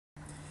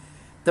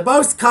The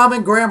most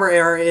common grammar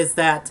error is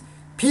that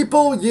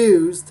people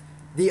used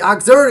the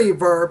auxiliary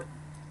verb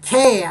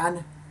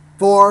can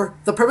for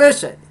the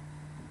permission.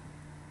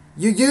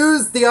 You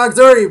use the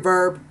auxiliary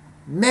verb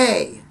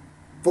may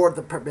for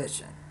the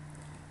permission.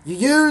 You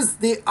use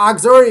the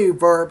auxiliary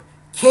verb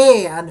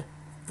can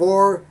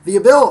for the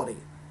ability.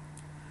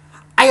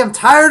 I am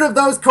tired of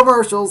those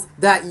commercials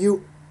that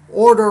you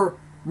order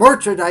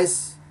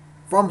merchandise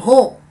from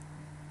home.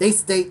 They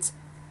state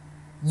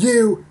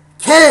you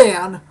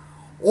can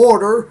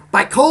order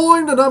by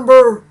calling the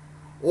number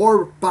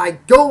or by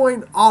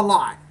going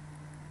online.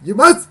 You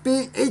must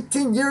be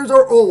 18 years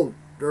or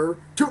older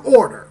to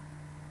order.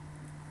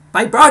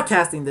 By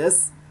broadcasting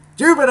this,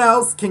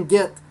 juveniles can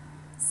get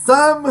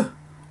some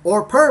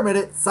or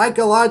permanent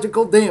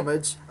psychological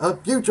damage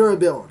of future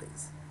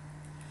abilities.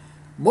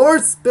 More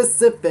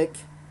specific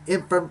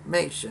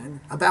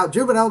information about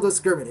juvenile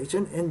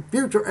discrimination in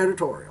future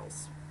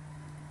editorials.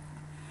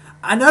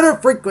 Another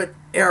frequent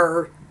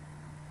error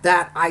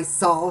that I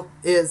saw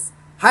is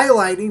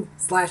highlighting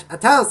 /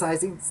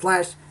 italicizing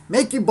 /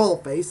 making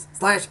boldface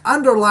 /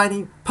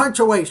 underlining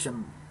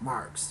punctuation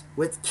marks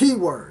with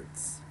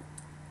keywords.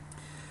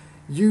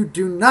 You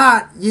do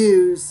not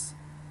use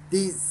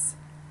these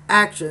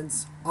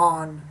actions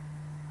on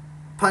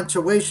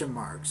punctuation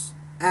marks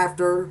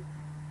after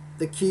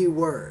the key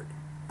word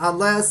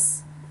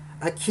unless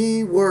a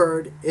key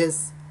word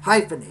is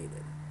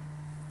hyphenated.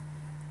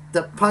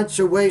 The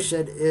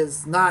punctuation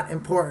is not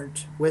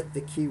important with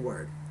the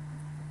keyword.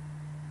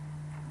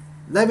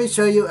 Let me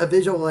show you a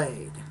visual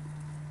aid.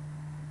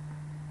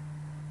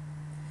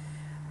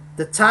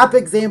 The top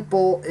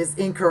example is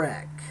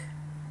incorrect.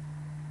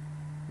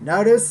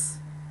 Notice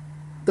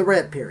the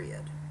red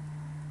period.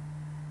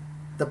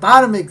 The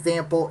bottom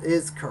example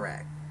is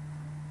correct.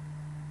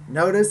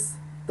 Notice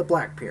the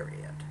black period.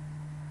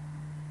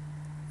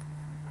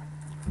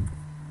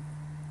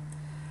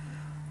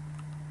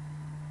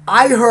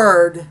 I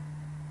heard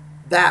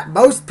that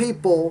most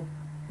people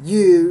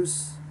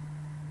use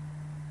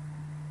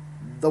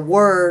the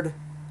word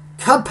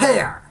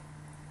compare,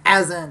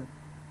 as in,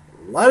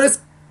 let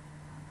us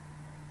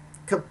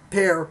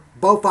compare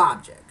both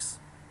objects.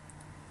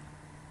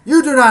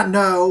 You do not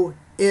know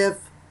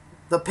if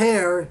the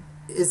pair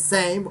is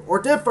same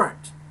or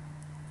different.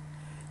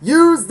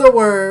 Use the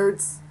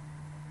words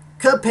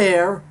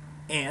compare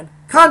and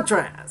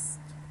contrast.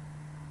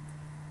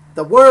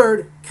 The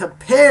word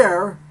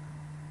compare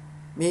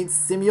means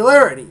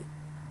similarity.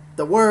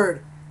 The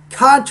word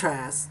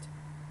contrast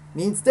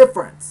means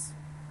difference.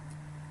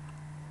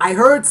 I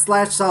heard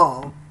 /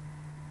 saw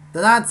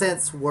the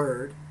nonsense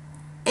word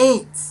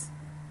ain't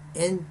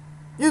in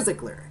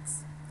music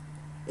lyrics.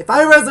 If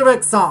I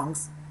resurrect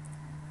songs,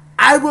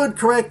 I would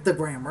correct the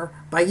grammar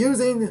by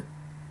using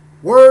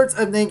words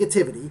of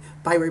negativity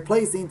by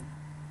replacing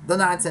the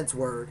nonsense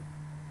word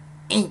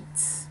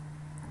ain't.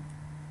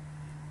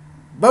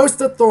 Most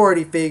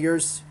authority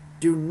figures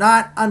do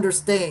not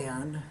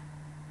understand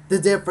the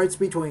difference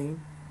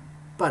between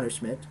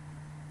punishment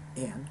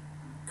and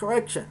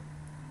correction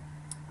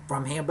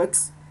from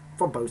handbooks,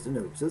 from posted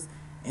notices,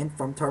 and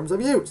from terms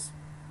of use.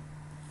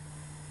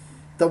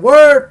 The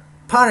word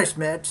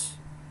punishment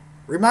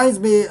reminds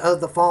me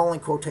of the following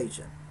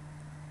quotation.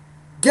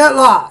 Get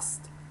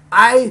lost.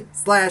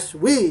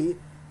 I/we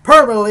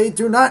permanently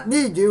do not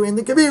need you in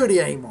the community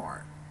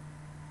anymore.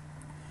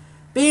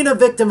 Being a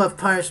victim of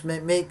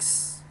punishment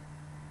makes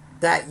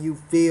that you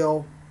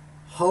feel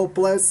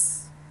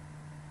hopeless,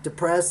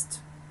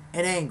 depressed,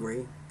 and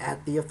angry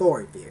at the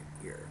authority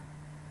figure.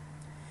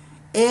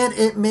 And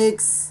it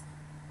makes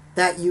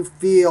that you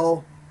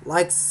feel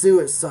like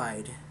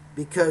suicide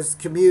because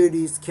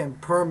communities can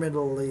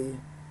permanently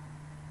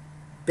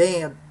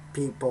ban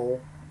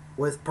people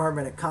with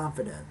permanent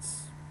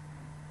confidence.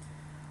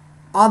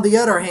 On the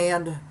other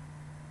hand,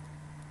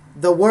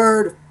 the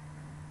word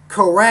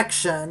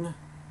correction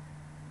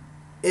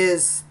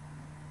is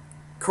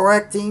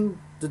correcting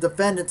the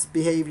defendant's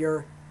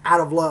behavior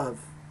out of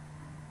love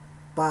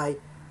by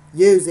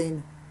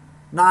using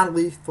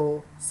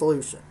non-lethal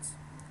solutions.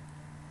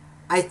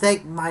 I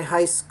thank my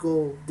high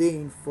school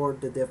dean for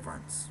the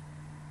difference.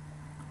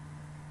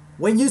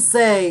 When you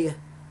say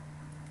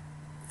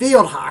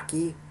field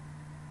hockey,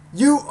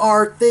 you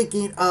are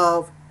thinking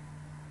of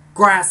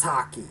grass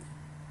hockey.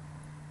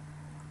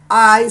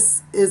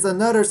 Ice is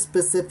another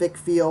specific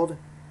field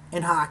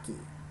in hockey.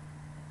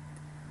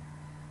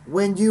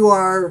 When you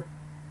are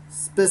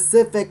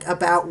specific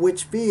about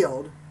which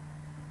field,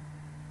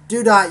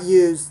 do not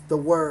use the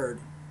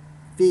word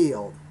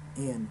field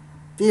in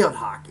field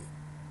hockey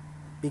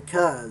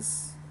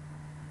because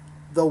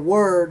the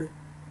word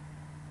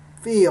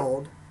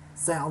field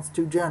sounds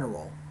too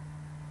general.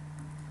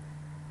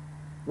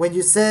 When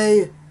you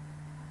say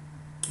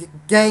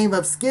game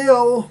of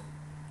skill,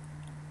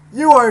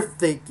 you are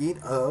thinking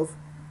of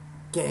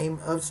game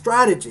of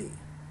strategy.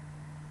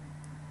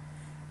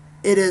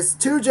 It is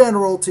too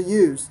general to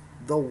use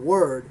the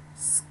word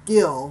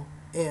skill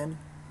in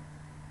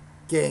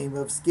game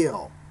of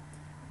skill.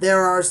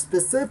 There are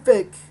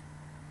specific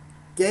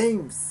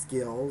game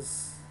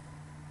skills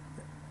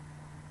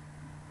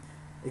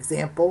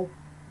Example,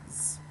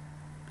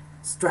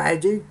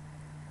 strategy,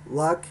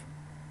 luck,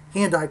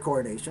 hand-eye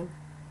coordination,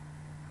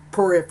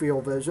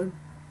 peripheral vision,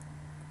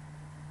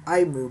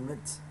 eye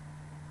movement,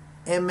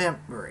 and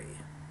memory.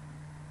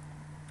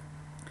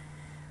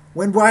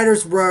 When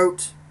writers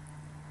wrote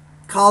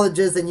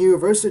colleges and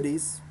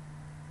universities,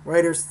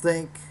 writers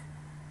think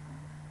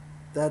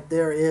that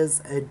there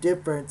is a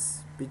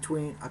difference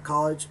between a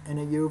college and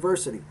a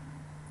university.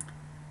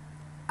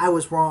 I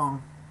was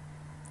wrong.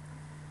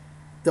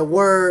 The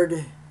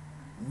word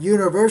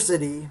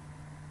university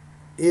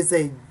is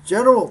a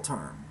general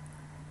term.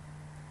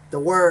 The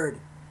word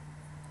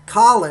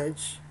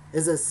college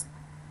is a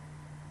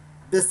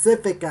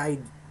specific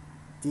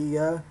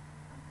idea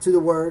to the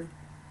word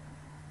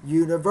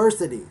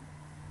university.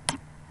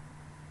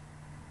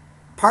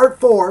 Part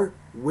 4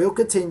 will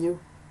continue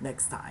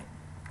next time.